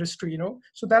healthcare industry.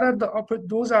 So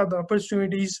those are the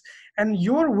opportunities, and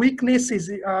your weaknesses.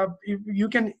 You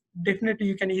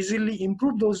can easily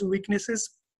improve those weaknesses.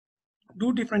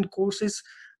 Do different courses,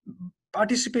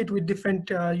 participate with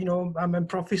different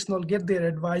professional, get their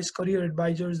advice, career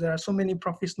advisors. There are so many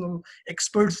professional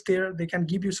experts there, they can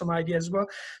give you some idea as well.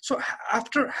 So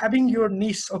after having your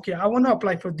niche, okay, I want to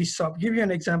apply for this job, give you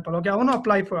an example. Okay, I want to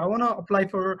apply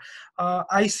for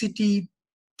ICT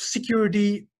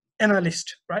security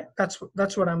analyst, right?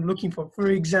 That's what I'm looking for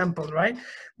example, right?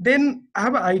 Then I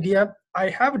have an idea, I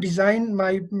have designed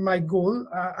my goal,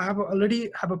 I already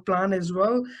have a plan as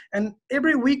well, and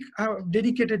every week I have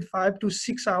dedicated 5 to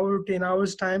 6 hours, 10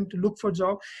 hours time to look for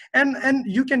job. And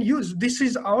you can use, this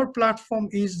is our platform,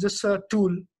 is just a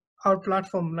tool. Our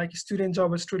platform, like Student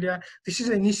Job Australia, this is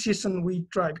an initiation we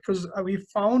try, because we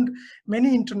found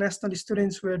many international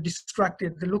students were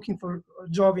distracted. They're looking for a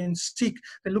job in SIC,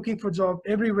 they're looking for job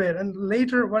everywhere. And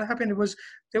later what happened was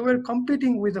they were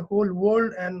competing with the whole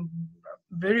world and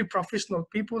very professional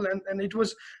people, and it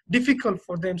was difficult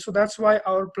for them. So that's why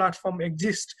our platform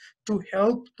exists, to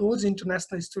help those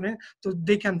international students so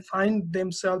they can find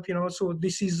themselves, so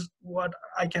this is what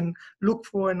I can look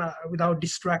for, and without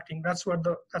distracting. That's what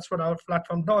our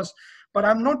platform does. But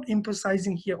I'm not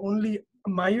emphasizing here only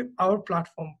our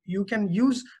platform. You can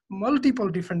use multiple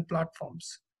different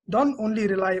platforms. Don't only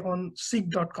rely on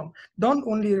seek.com. Don't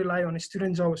only rely on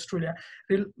Student Job Australia.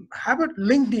 Have a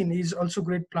LinkedIn is also a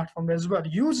great platform as well.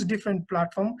 Use different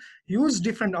platform, use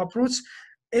different approach,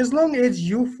 as long as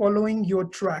you following your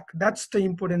track. That's the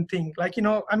important thing. Like,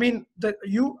 I'm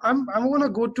gonna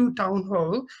go to Town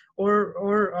Hall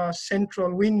or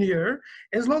Central Wynyard,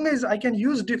 as long as I can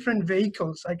use different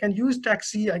vehicles. I can use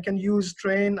taxi, I can use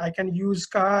train, I can use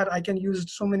car, I can use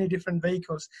so many different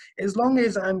vehicles. As long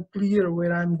as I'm clear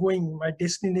where I'm going, my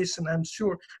destination, I'm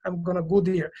sure I'm gonna go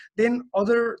there. Then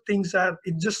other things are,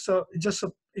 it's just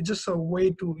a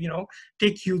way to,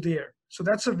 take you there. So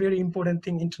that's a very important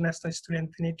thing international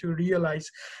students need to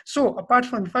realize. So apart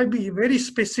from, if I be very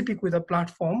specific with a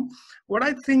platform, what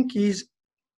I think is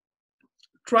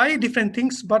try different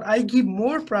things, but I give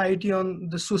more priority on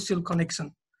the social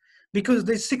connection, because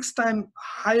they're 6 times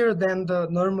higher than the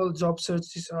normal job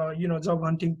searches, job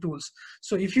hunting tools.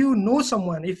 So if you know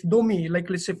someone, if Domi, like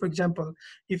let's say for example,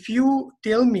 if you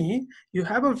tell me you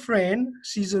have a friend,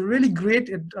 she's really great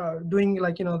at doing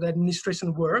the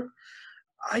administration work,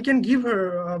 I can give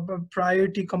her a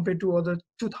priority compared to other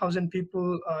 2,000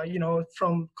 people,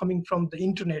 coming from the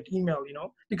internet email,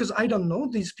 because I don't know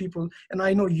these people, and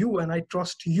I know you and I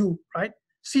trust you, right?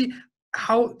 See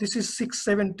how this is 6,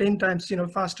 7, 10 times,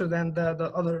 faster than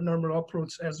the other normal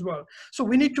approach as well. So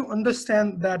we need to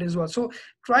understand that as well. So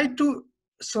try to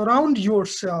surround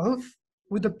yourself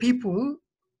with the people,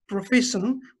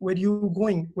 profession, where you're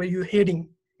going, where you're heading.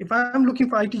 If I'm looking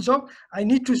for IT job, I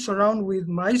need to surround with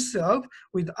myself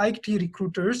with IT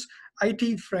recruiters,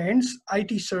 IT friends,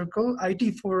 IT circle,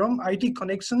 IT forum, IT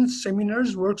connections,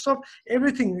 seminars, workshop,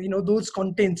 everything. Those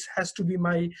contents has to be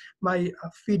my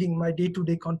feeding, my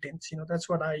day-to-day contents. That's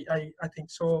what I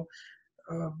think. So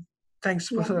thanks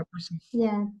for the question.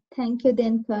 Yeah, thank you,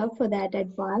 Dinkar, for that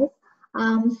advice.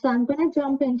 So I'm going to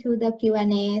jump into the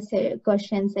Q&A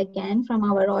questions again from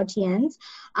our audience.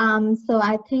 So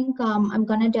I think I'm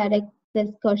going to direct this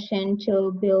question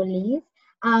to Beau, Leese.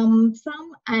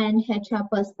 From an HR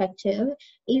perspective,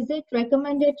 is it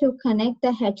recommended to connect the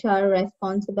HR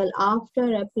responsible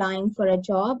after applying for a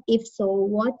job? If so,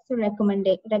 what's the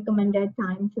recommended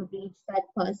time to reach that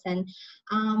person?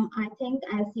 I think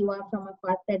as you are from a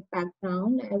corporate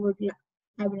background, I would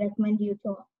recommend you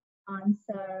to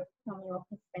answer from your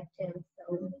perspective.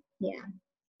 So yeah.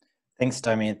 Thanks,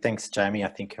 Domi, and thanks, Jamie, I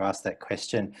think, who asked that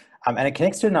question. And it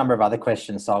connects to a number of other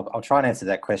questions, so I'll try and answer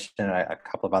that question and a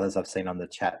couple of others I've seen on the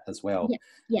chat as well.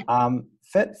 Yeah.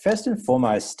 First and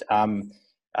foremost,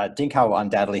 Dinkar will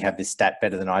undoubtedly have this stat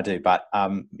better than I do, but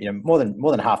more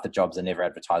than half the jobs are never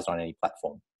advertised on any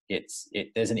platform.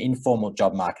 There's an informal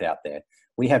job market out there.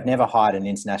 We have never hired an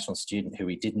international student who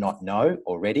we did not know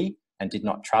already and did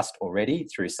not trust already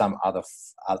through some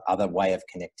other way of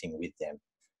connecting with them.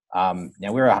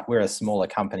 Now we're a smaller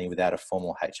company without a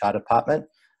formal HR department.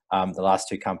 The last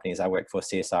 2 companies I work for,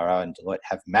 CSRO and Deloitte,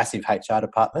 have massive HR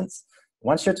departments.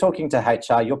 Once you're talking to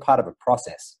HR, you're part of a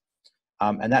process.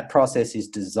 And that process is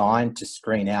designed to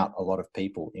screen out a lot of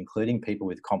people, including people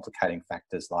with complicating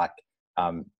factors like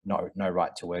no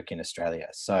right to work in Australia.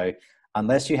 So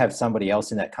unless you have somebody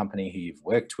else in that company who you've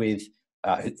worked with,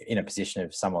 in a position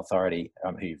of some authority,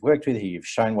 who you've worked with, who you've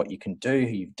shown what you can do,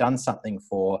 who you've done something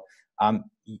for,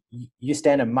 you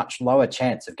stand a much lower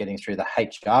chance of getting through the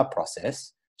HR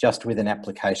process just with an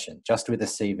application, just with a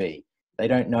CV. They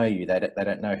don't know you. They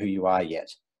don't know who you are yet.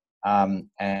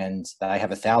 And they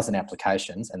have 1,000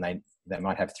 applications, and they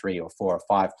might have 3 or 4 or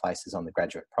 5 places on the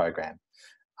graduate program.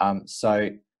 So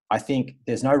I think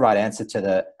there's no right answer to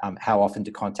the how often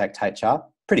to contact HR.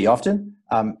 Pretty often,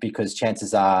 because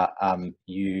chances are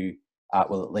you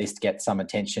will at least get some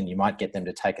attention. You might get them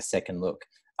to take a second look.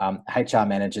 HR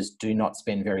managers do not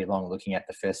spend very long looking at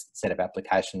the first set of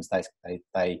applications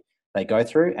they go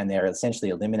through, and they're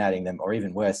essentially eliminating them, or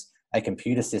even worse, a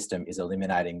computer system is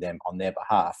eliminating them on their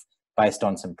behalf based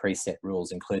on some preset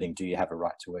rules, including, do you have a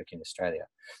right to work in Australia?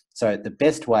 So the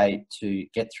best way to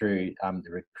get through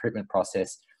the recruitment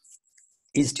process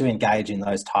is to engage in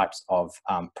those types of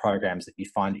programs that you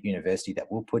find at university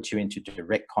that will put you into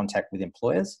direct contact with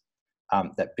employers,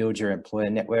 that build your employer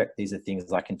network. These are things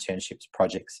like internships,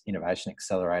 projects, innovation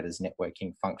accelerators,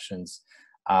 networking functions,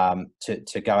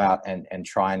 to go out and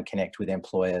try and connect with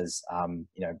employers,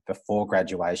 before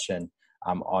graduation,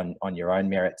 on your own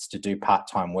merits, to do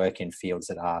part-time work in fields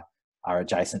that are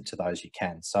adjacent to those you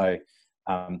can. So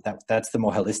that's the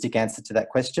more holistic answer to that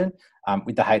question.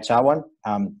 With the HR one,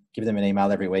 give them an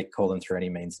email every week, call them through any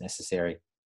means necessary.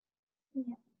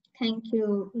 Yeah. Thank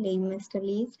you, Mr.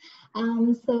 Leese.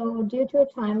 So due to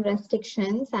time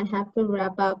restrictions, I have to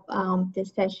wrap up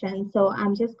this session. So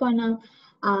I'm just gonna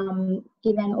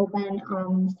give an open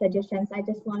suggestions. I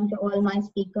just want all my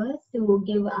speakers to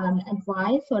give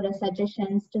advice or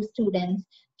suggestions to students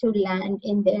to land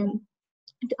in their,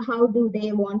 how do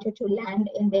they want to land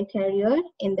in their career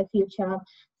in the future.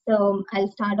 So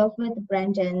I'll start off with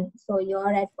Brendon. So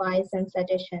your advice and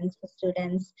suggestions for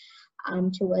students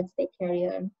towards their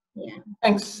career. Yeah.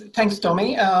 Thanks,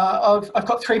 Domi. I've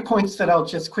got 3 points that I'll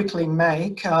just quickly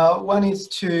make. One is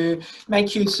to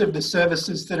make use of the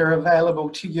services that are available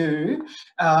to you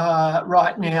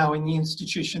right now in the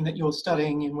institution that you're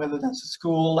studying in, whether that's a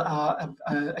school,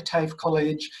 a TAFE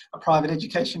college, a private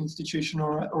education institution,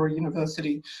 or a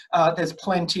university. There's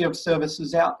plenty of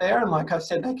services out there, and like I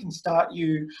said, they can start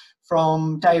you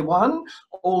from day one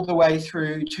all the way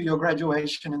through to your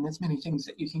graduation, and there's many things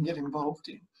that you can get involved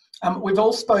in. We've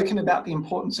all spoken about the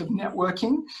importance of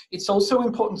networking. It's also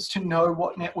important to know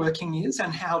what networking is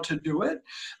and how to do it.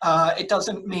 It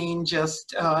doesn't mean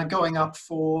just going up,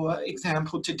 for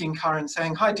example, to Dinkar and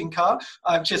saying, "Hi Dinkar,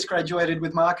 I've just graduated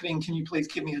with marketing, can you please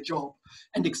give me a job?"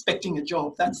 and expecting a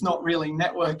job. That's not really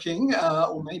networking,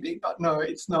 or maybe, but no,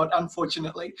 it's not,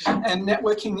 unfortunately. And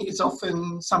networking is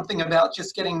often something about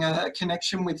just getting a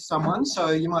connection with someone.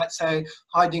 So you might say,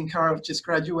 "Hi Dinkar, I've just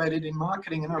graduated in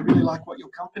marketing and I really like what your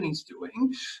company's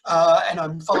doing. And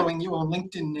I'm following you on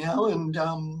LinkedIn now, and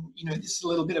this is a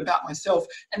little bit about myself."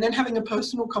 And then having a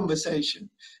personal conversation.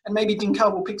 And maybe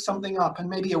Dinkar will pick something up, and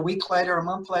maybe a week later, a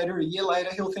month later, a year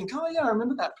later, he'll think, "Oh yeah, I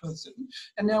remember that person.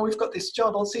 And now we've got this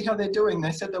job, I'll see how they're doing.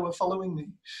 They said they were following me."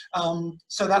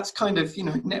 So that's kind of,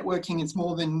 networking is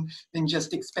more than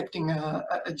just expecting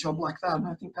a job like that. And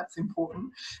I think that's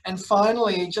important. And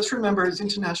finally, just remember, as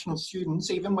international students,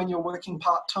 even when you're working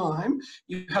part-time,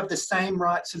 you have the same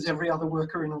rights as every other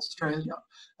worker in Australia.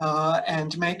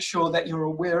 And make sure that you're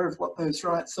aware of what those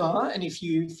rights are. And if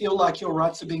you feel like your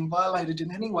rights are being violated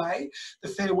in any way, the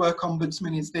Fair Work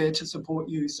Ombudsman is there to support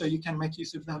you, so you can make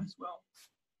use of that as well.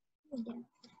 Yeah.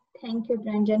 Thank you,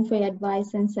 Brendon, for your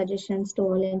advice and suggestions to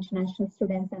all international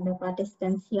students and the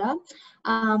participants here.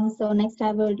 So next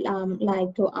I would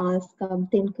like to ask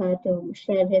Dinkar to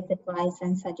share his advice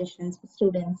and suggestions for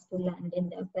students to land in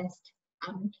their best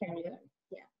career.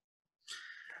 Yeah.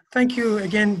 Thank you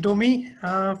again, Domi,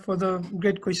 for the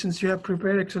great questions you have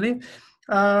prepared, actually.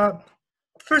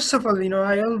 First of all,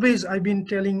 I've been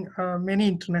telling many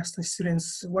international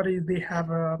students what they have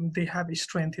a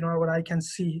strength. What I can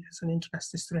see as an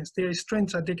international students, their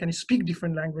strengths are they can speak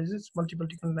different languages, multiple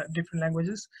different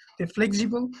languages. They're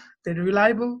flexible, they're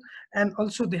reliable, and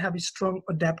also they have a strong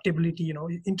adaptability.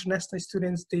 International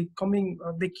students, they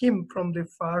came from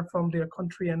far from their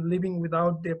country and living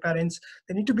without their parents.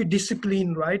 They need to be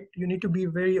disciplined, right? You need to be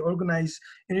very organized.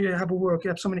 You need to have a work. You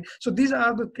have so many. So these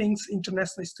are the things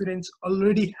international students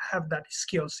already have that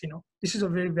skills. This is a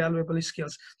very valuable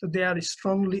skills. So they are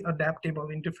strongly adaptable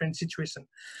in different situations.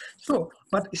 So,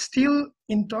 but still,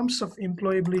 in terms of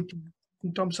employability,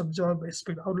 in terms of job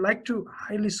aspect, I would like to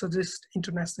highly suggest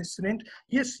international student.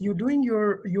 Yes, you're doing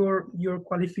your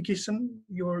qualification,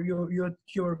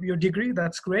 your degree.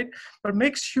 That's great, but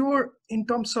make sure in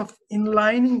terms of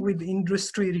inlining with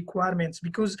industry requirements,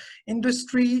 because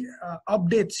industry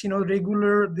updates,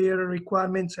 regular their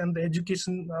requirements, and the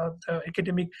education, the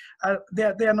academic,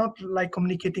 they are not like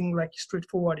communicating like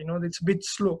straightforward. It's a bit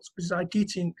slow, because I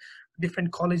teach in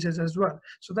different colleges as well.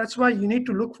 So that's why you need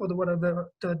to look for what are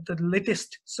the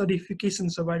latest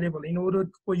certifications available in order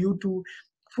for you to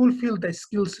fulfill the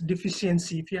skills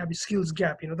deficiency. If you have a skills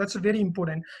gap, that's very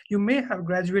important. You may have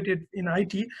graduated in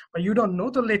IT, but you don't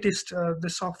know the latest the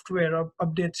software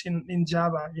updates in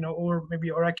Java, or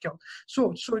maybe Oracle.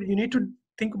 So you need to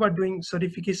think about doing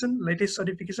certification, latest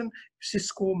certification,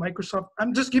 Cisco, Microsoft.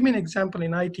 I'm just giving an example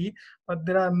in IT, but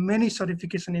there are many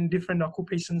certification in different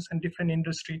occupations and different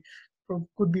industry.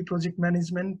 Could be project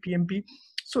management, PMP.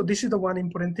 So this is the one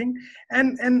important thing.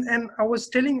 And I was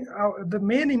telling the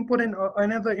main important,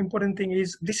 another important thing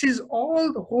is, this is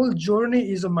all, the whole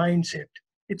journey is a mindset.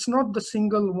 It's not the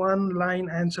single one line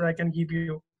answer I can give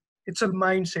you. It's a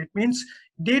mindset. Means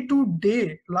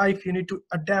day-to-day life, you need to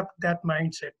adapt that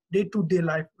mindset. Day-to-day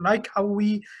life, like how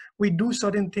we do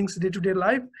certain things day-to-day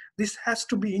life, this has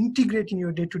to be integrated in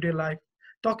your day-to-day life.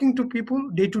 Talking to people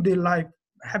day-to-day life,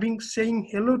 saying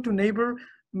hello to neighbor,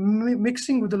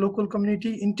 mixing with the local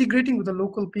community, integrating with the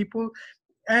local people,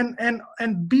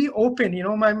 and be open.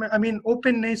 I mean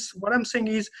openness. What I'm saying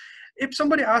is, if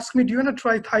somebody asks me, do you want to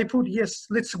try Thai food? Yes,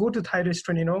 let's go to Thai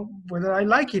restaurant, whether I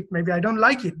like it, maybe I don't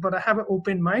like it, but I have an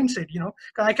open mindset,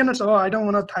 I cannot say, oh, I don't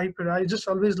want to Thai food. I just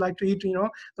always like to eat,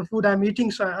 the food I'm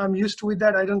eating. So I'm used to with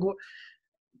that. I don't go.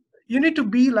 You need to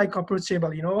be like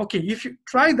approachable, okay, if you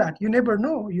try that, you never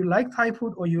know, you like Thai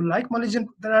food or you like Malaysian,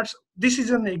 this is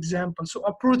an example. So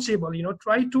approachable,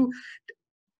 try to,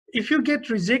 if you get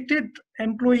rejected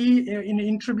employee in an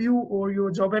interview, or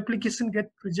your job application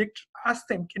get rejected, ask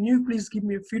them, can you please give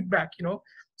me a feedback,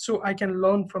 so I can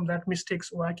learn from that mistakes,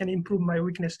 or I can improve my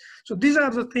weakness. So these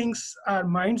are the things, our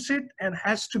mindset, and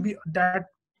has to be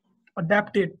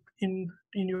adapted in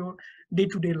your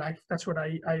day-to-day life. That's what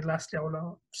I lastly I want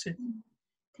to say.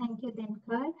 Thank you,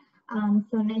 Dinkar.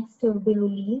 So next to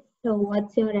Leese. So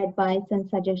what's your advice and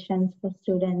suggestions for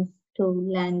students to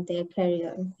land their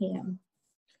career here?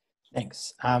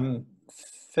 Thanks.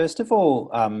 First of all,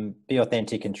 be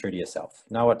authentic and true to yourself.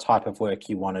 Know what type of work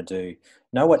you want to do.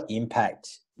 Know what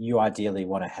impact you ideally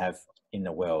want to have in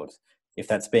the world. If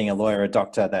that's being a lawyer or a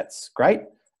doctor, that's great.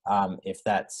 If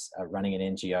that's running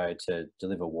an NGO to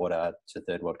deliver water to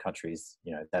third world countries,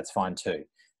 that's fine too.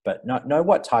 But know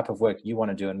what type of work you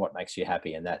want to do and what makes you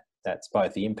happy. And that's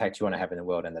both the impact you want to have in the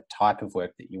world and the type of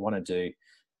work that you want to do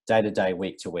day to day,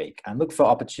 week to week, and look for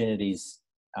opportunities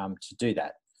to do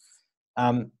that.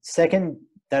 Second,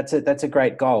 that's a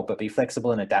great goal, but be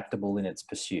flexible and adaptable in its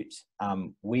pursuit.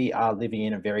 We are living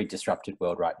in a very disrupted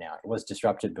world right now. It was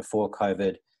disrupted before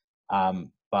COVID,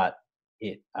 but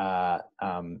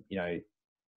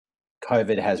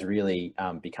COVID has really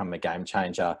become a game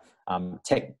changer.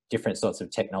 Different sorts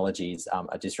of technologies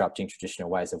are disrupting traditional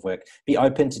ways of work. Be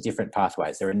open to different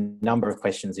pathways. There are a number of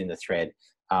questions in the thread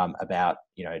about,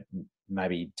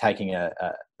 maybe taking a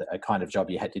kind of job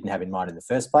you didn't have in mind in the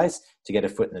first place to get a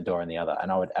foot in the door in the other.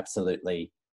 And I would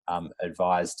absolutely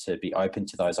advise to be open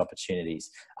to those opportunities.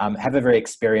 Have a very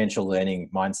experiential learning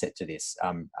mindset to this.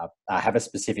 Have a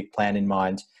specific plan in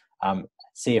mind.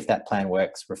 See if that plan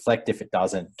works, reflect if it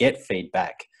doesn't, get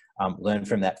feedback, learn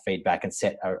from that feedback, and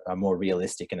set a more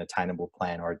realistic and attainable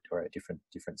plan, or a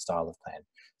different style of plan.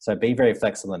 So be very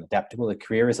flexible and adaptable. A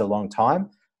career is a long time,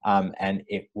 and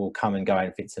it will come and go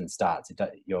in fits and starts.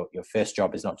 Your first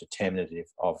job is not determinative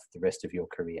of the rest of your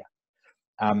career.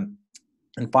 And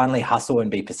finally, hustle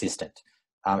and be persistent.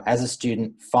 As a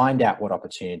student, find out what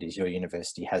opportunities your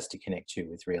university has to connect you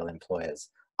with real employers.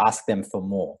 Ask them for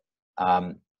more.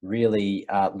 Really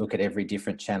look at every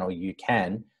different channel you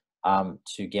can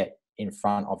to get in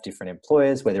front of different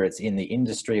employers, whether it's in the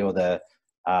industry or the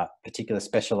particular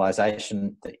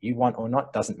specialization that you want or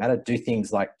not, doesn't matter. Do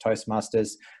things like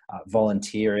Toastmasters,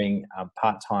 volunteering,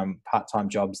 part-time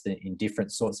jobs in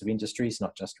different sorts of industries,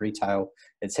 not just retail,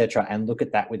 etc. And look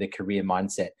at that with a career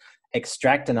mindset.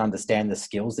 Extract and understand the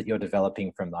skills that you're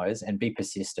developing from those, and be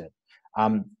persistent.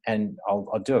 And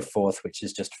I'll do a fourth, which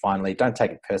is just finally, don't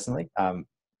take it personally.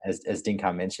 As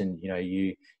Dinkar mentioned,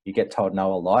 you get told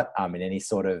no a lot in any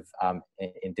sort of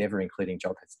endeavor, including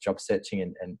job searching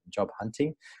and job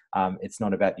hunting. It's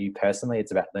not about you personally.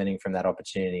 It's about learning from that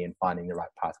opportunity and finding the right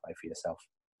pathway for yourself.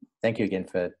 Thank you again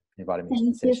for inviting me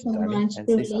Thank to the you session, so Domi much, and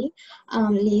CISA. truly,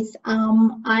 Leese.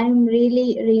 I'm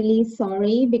really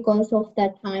sorry because of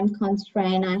that time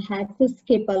constraint. I had to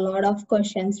skip a lot of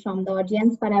questions from the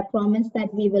audience, but I promise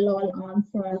that we will all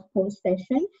answer post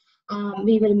session.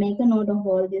 We will make a note of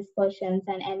all these questions,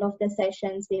 and end of the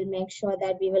sessions, we'll make sure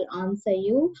that we will answer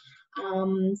you.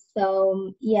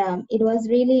 So yeah, it was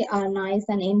really a nice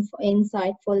and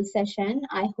insightful session.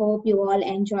 I hope you all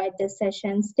enjoyed this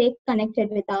session. Stay connected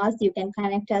with us. You can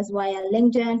connect us via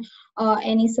LinkedIn or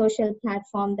any social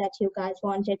platform that you guys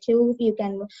wanted to. You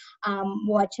can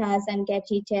watch us and get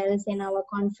details in our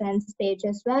conference page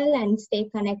as well, and stay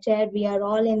connected. We are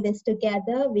all in this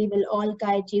together. We will all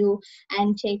guide you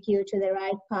and take you to the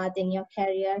right path in your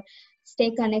career.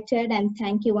 Stay connected, and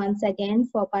thank you once again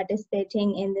for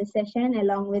participating in this session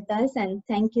along with us. And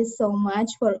thank you so much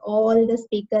for all the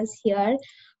speakers here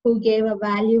who gave a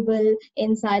valuable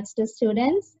insights to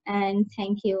students. And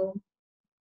thank you.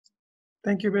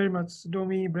 Thank you very much,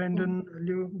 Domi, Brendon,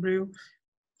 Beau.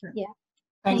 Yeah.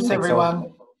 Thanks, Thank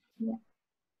everyone. Yeah.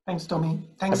 Thanks, Domi.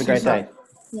 Thanks, Have a great CISA. day.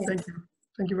 Yeah. Thank you.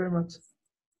 Thank you very much.